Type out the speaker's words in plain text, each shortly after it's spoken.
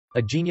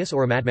A genius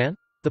or a madman?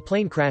 The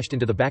plane crashed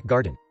into the back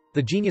garden.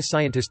 The genius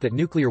scientist that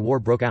nuclear war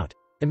broke out.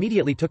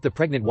 Immediately took the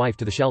pregnant wife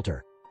to the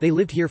shelter. They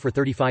lived here for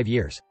 35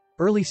 years.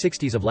 Early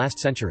 60s of last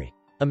century.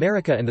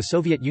 America and the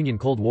Soviet Union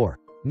Cold War.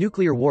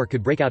 Nuclear war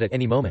could break out at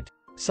any moment.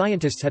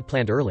 Scientists had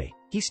planned early.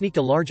 He sneaked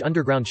a large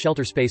underground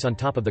shelter space on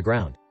top of the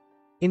ground.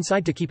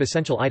 Inside to keep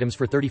essential items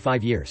for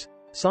 35 years.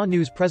 Saw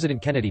news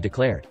President Kennedy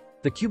declared.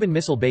 The Cuban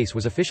Missile Base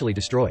was officially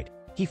destroyed.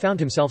 He found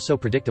himself so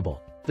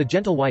predictable. The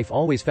gentle wife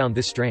always found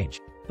this strange.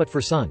 But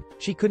for son,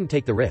 she couldn't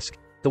take the risk.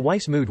 The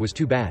wife's mood was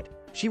too bad.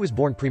 She was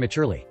born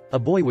prematurely. A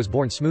boy was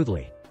born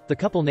smoothly. The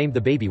couple named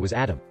the baby was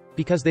Adam.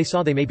 Because they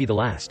saw they may be the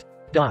last.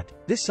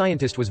 This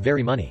scientist was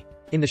very money.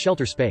 In the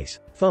shelter space.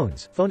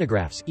 Phones,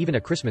 phonographs, even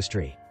a Christmas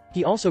tree.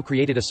 He also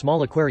created a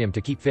small aquarium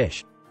to keep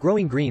fish.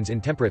 Growing greens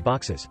in temperate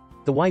boxes.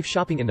 The wife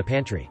shopping in the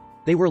pantry.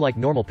 They were like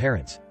normal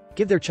parents.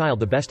 Give their child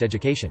the best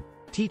education.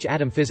 Teach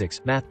Adam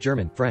physics, math,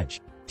 German,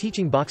 French.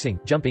 Teaching boxing,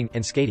 jumping,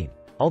 and skating.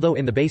 Although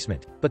in the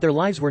basement. But their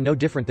lives were no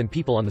different than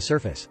people on the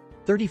surface.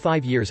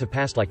 35 years have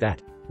passed like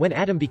that. When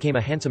Adam became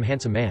a handsome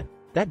man.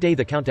 That day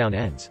the countdown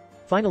ends.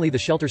 Finally the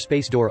shelter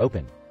space door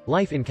opened.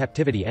 Life in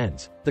captivity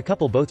ends. The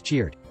couple both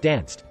cheered,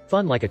 danced,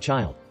 fun like a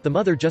child. The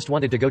mother just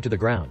wanted to go to the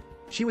ground.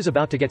 She was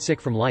about to get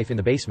sick from life in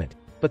the basement.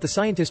 But the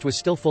scientist was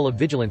still full of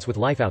vigilance with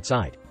life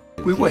outside.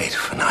 We wait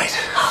for night.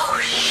 Oh,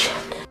 shit.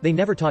 They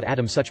never taught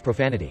Adam such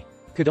profanity.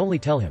 Could only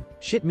tell him.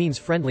 Shit means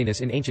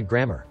friendliness in ancient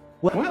grammar.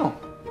 Well,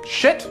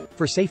 shit.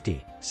 For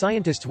safety,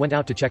 scientists went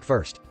out to check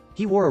first.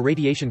 He wore a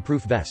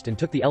radiation-proof vest and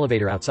took the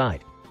elevator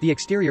outside. The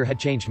exterior had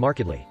changed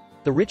markedly.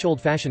 The rich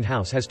old-fashioned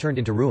house has turned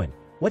into ruin.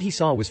 What he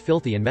saw was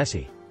filthy and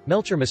messy.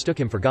 Melcher mistook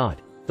him for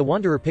God. The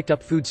wanderer picked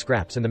up food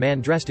scraps and the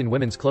man dressed in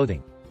women's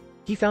clothing.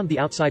 He found the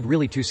outside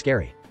really too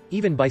scary.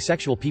 Even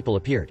bisexual people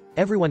appeared.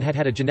 Everyone had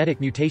had a genetic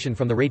mutation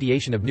from the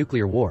radiation of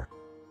nuclear war.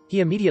 He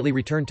immediately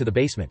returned to the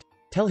basement.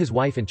 Tell his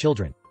wife and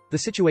children. The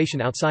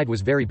situation outside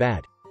was very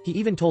bad. He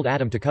even told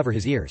Adam to cover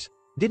his ears.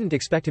 Didn't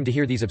expect him to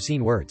hear these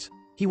obscene words.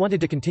 He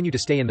wanted to continue to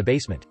stay in the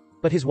basement.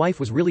 But his wife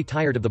was really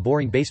tired of the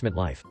boring basement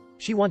life.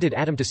 She wanted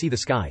Adam to see the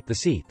sky, the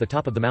sea, the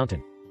top of the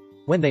mountain.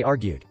 When they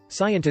argued,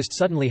 scientist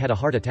suddenly had a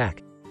heart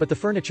attack. But the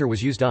furniture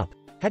was used up.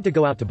 Had to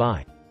go out to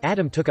buy.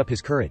 Adam took up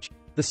his courage.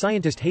 The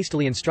scientist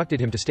hastily instructed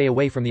him to stay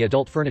away from the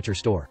adult furniture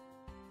store.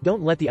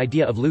 Don't let the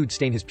idea of lewd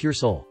stain his pure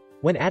soul.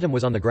 When Adam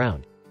was on the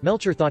ground,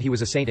 Melcher thought he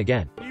was a saint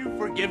again. You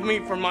forgive me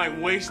for my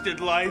wasted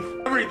life?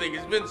 Everything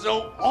has been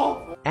so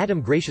awful.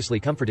 Adam graciously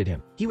comforted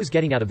him. He was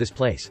getting out of this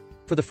place.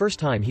 For the first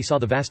time he saw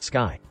the vast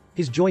sky.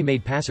 His joy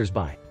made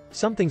passers-by.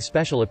 Something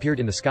special appeared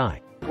in the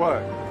sky.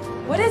 What?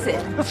 What is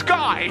it? The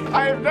sky!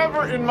 I have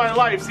never in my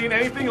life seen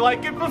anything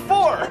like it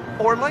before!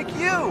 Or like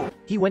you.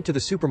 He went to the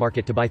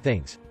supermarket to buy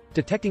things.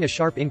 Detecting a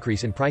sharp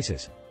increase in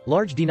prices.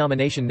 Large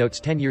denomination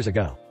notes 10 years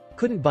ago.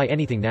 Couldn't buy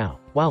anything now.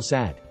 While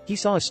sad, he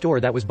saw a store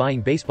that was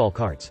buying baseball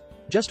cards.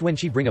 Just when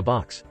she'd bring a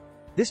box.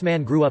 This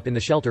man grew up in the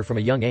shelter from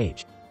a young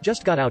age.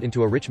 Just got out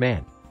into a rich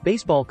man.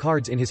 Baseball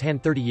cards in his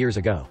hand 30 years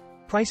ago.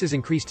 Prices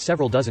increased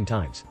several dozen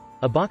times.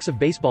 A box of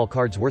baseball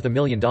cards worth $1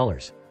 million.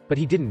 But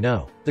he didn't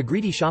know. The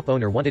greedy shop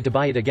owner wanted to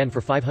buy it again for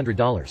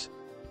 $500.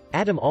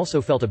 Adam also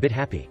felt a bit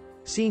happy.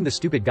 Seeing the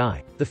stupid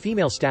guy, the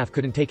female staff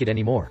couldn't take it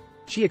anymore.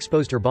 She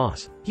exposed her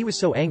boss. He was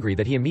so angry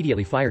that he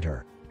immediately fired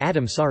her.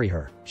 Adam sorry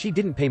her. She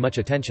didn't pay much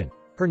attention.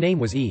 Her name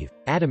was Eve.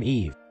 Adam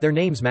Eve. Their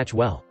names match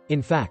well.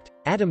 In fact,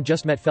 Adam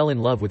just fell in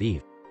love with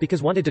Eve.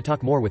 Because wanted to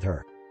talk more with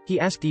her. He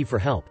asked Eve for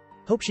help.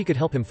 Hope she could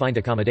help him find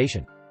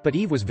accommodation. But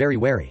Eve was very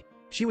wary.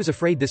 She was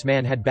afraid this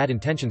man had bad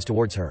intentions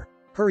towards her.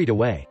 Hurried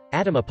away.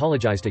 Adam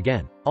apologized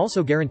again.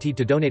 Also guaranteed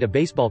to donate a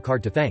baseball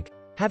card to thank.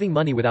 Having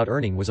money without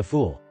earning was a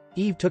fool.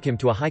 Eve took him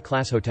to a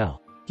high-class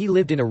hotel. He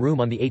lived in a room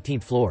on the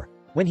 18th floor.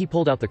 When he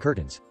pulled out the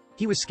curtains,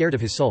 he was scared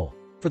of his soul.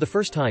 For the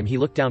first time he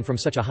looked down from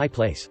such a high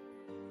place.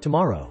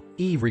 Tomorrow,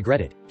 Eve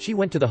regretted. She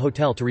went to the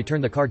hotel to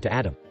return the card to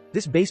Adam.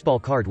 This baseball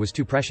card was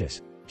too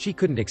precious. She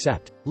couldn't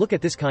accept. Look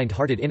at this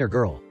kind-hearted inner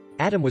girl.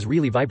 Adam was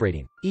really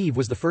vibrating. Eve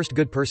was the first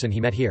good person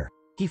he met here.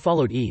 He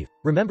followed Eve.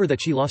 Remember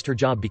that she lost her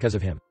job because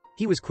of him.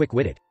 He was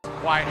quick-witted.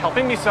 Why,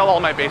 helping me sell all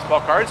my baseball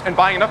cards and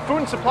buying enough food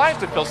and supplies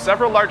to fill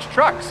several large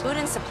trucks. Food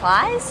and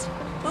supplies?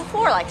 Who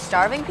for, like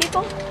starving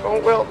people?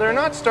 Oh, well, they're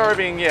not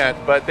starving yet,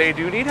 but they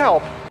do need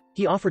help.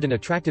 He offered an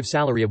attractive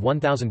salary of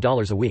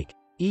 $1,000 a week.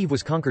 Eve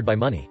was conquered by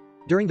money.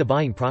 During the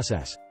buying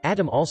process,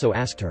 Adam also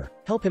asked her,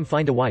 help him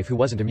find a wife who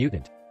wasn't a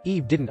mutant.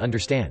 Eve didn't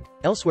understand.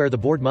 Elsewhere the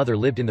bored mother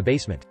lived in the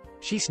basement.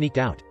 She sneaked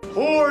out.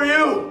 Who are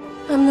you?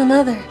 I'm the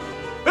mother.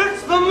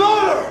 It's the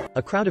mother!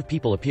 A crowd of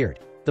people appeared.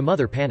 The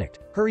mother panicked.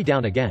 Hurry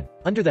down again.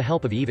 Under the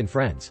help of Eve and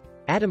friends,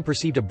 Adam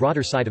perceived a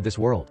broader side of this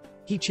world.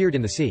 He cheered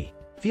in the sea.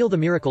 Feel the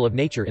miracle of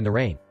nature in the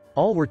rain.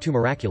 All were too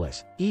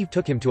miraculous. Eve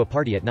took him to a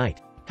party at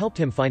night. Helped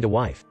him find a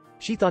wife.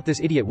 She thought this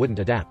idiot wouldn't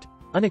adapt.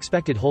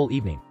 Unexpected whole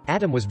evening.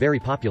 Adam was very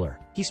popular.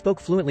 He spoke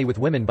fluently with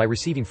women by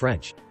receiving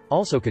French.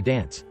 Also could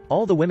dance.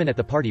 All the women at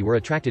the party were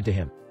attracted to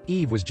him.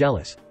 Eve was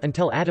jealous.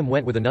 Until Adam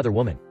went with another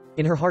woman.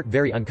 In her heart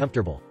very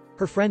uncomfortable.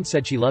 Her friend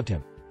said she loved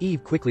him.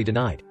 Eve quickly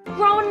denied.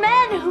 Grown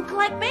men who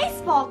collect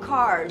baseball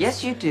cards.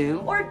 Yes, you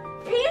do. Or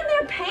pee in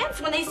their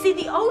pants when they see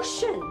the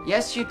ocean.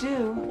 Yes, you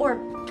do. Or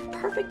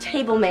perfect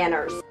table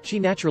manners. She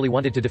naturally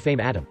wanted to defame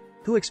Adam.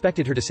 Who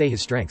expected her to say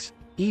his strengths?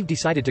 Eve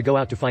decided to go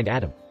out to find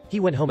Adam. He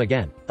went home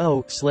again.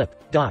 Oh,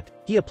 slip.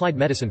 He applied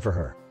medicine for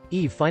her.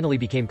 Eve finally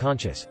became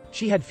conscious.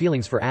 She had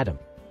feelings for Adam.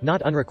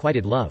 Not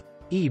unrequited love.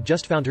 Eve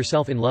just found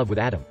herself in love with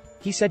Adam.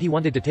 He said he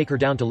wanted to take her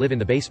down to live in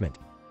the basement.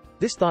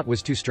 This thought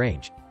was too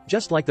strange.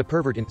 Just like the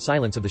pervert in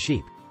Silence of the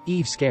Sheep.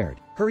 Eve, scared,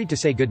 hurried to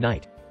say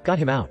goodnight. Got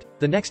him out.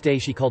 The next day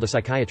she called a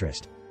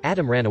psychiatrist.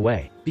 Adam ran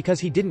away, because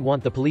he didn't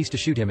want the police to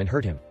shoot him and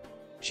hurt him.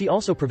 She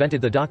also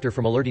prevented the doctor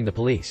from alerting the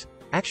police.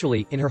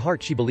 Actually, in her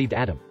heart she believed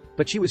Adam.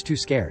 But she was too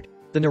scared.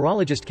 The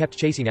neurologist kept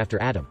chasing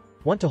after Adam.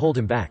 Want to hold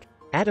him back.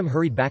 Adam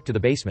hurried back to the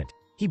basement.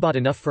 He bought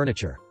enough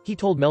furniture. He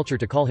told Melcher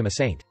to call him a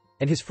saint.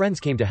 And his friends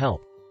came to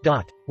help.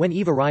 When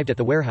Eve arrived at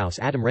the warehouse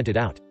Adam rented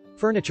out,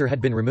 furniture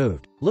had been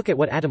removed. Look at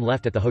what Adam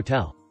left at the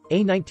hotel. A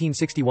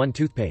 1961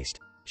 toothpaste.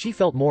 She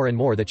felt more and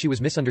more that she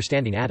was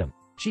misunderstanding Adam.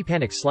 She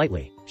panicked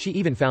slightly. She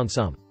even found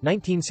some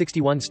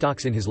 1961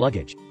 stocks in his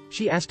luggage.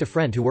 She asked a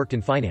friend who worked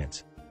in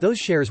finance. Those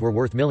shares were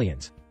worth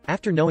millions.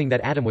 After knowing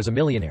that Adam was a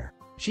millionaire,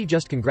 she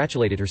just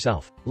congratulated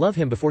herself. Love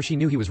him before she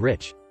knew he was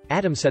rich.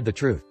 Adam said the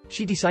truth.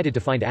 She decided to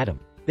find Adam.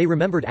 They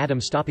remembered Adam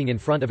stopping in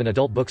front of an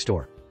adult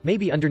bookstore.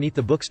 Maybe underneath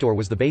the bookstore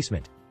was the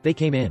basement. They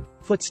came in.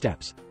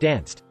 Footsteps.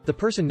 Danced. The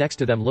person next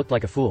to them looked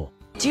like a fool.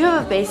 Do you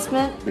have a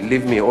basement?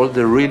 Believe me, all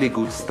the really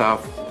good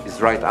stuff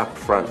is right up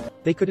front.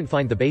 They couldn't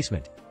find the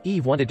basement.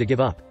 Eve wanted to give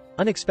up.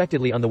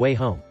 Unexpectedly on the way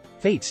home,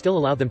 fate still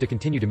allowed them to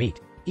continue to meet.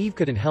 Eve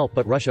couldn't help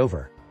but rush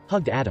over.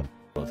 Hugged Adam.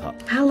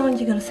 How long are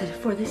you gonna set it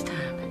for this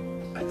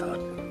time? I thought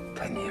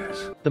 10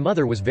 years. The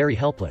mother was very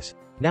helpless.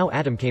 Now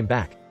Adam came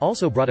back.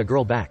 Also brought a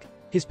girl back.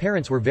 His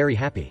parents were very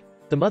happy.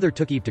 The mother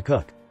took Eve to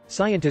cook.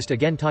 Scientist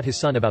again taught his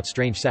son about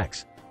strange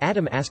sex.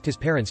 Adam asked his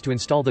parents to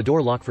install the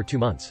door lock for 2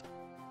 months.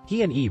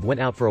 He and Eve went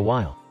out for a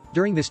while.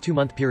 During this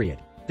 2-month period,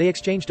 they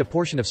exchanged a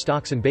portion of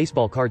stocks and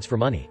baseball cards for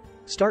money.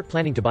 Start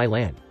planning to buy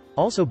land.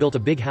 Also built a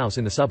big house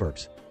in the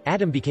suburbs.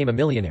 Adam became a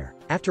millionaire.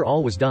 After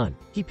all was done,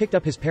 he picked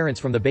up his parents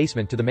from the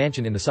basement to the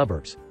mansion in the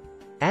suburbs.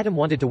 Adam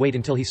wanted to wait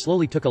until he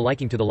slowly took a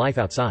liking to the life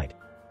outside.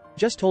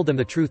 Just told them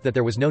the truth that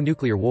there was no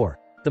nuclear war.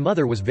 The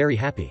mother was very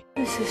happy.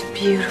 This is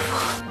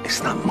beautiful.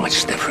 It's not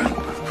much different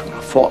from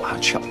a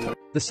fallout shelter.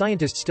 The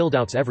scientist still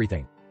doubts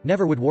everything.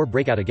 Never would war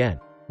break out again.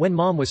 When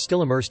Mom was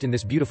still immersed in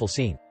this beautiful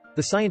scene,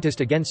 the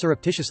scientist again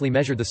surreptitiously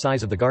measured the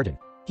size of the garden.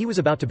 He was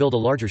about to build a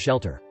larger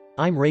shelter.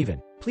 I'm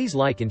Raven. Please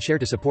like and share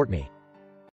to support me.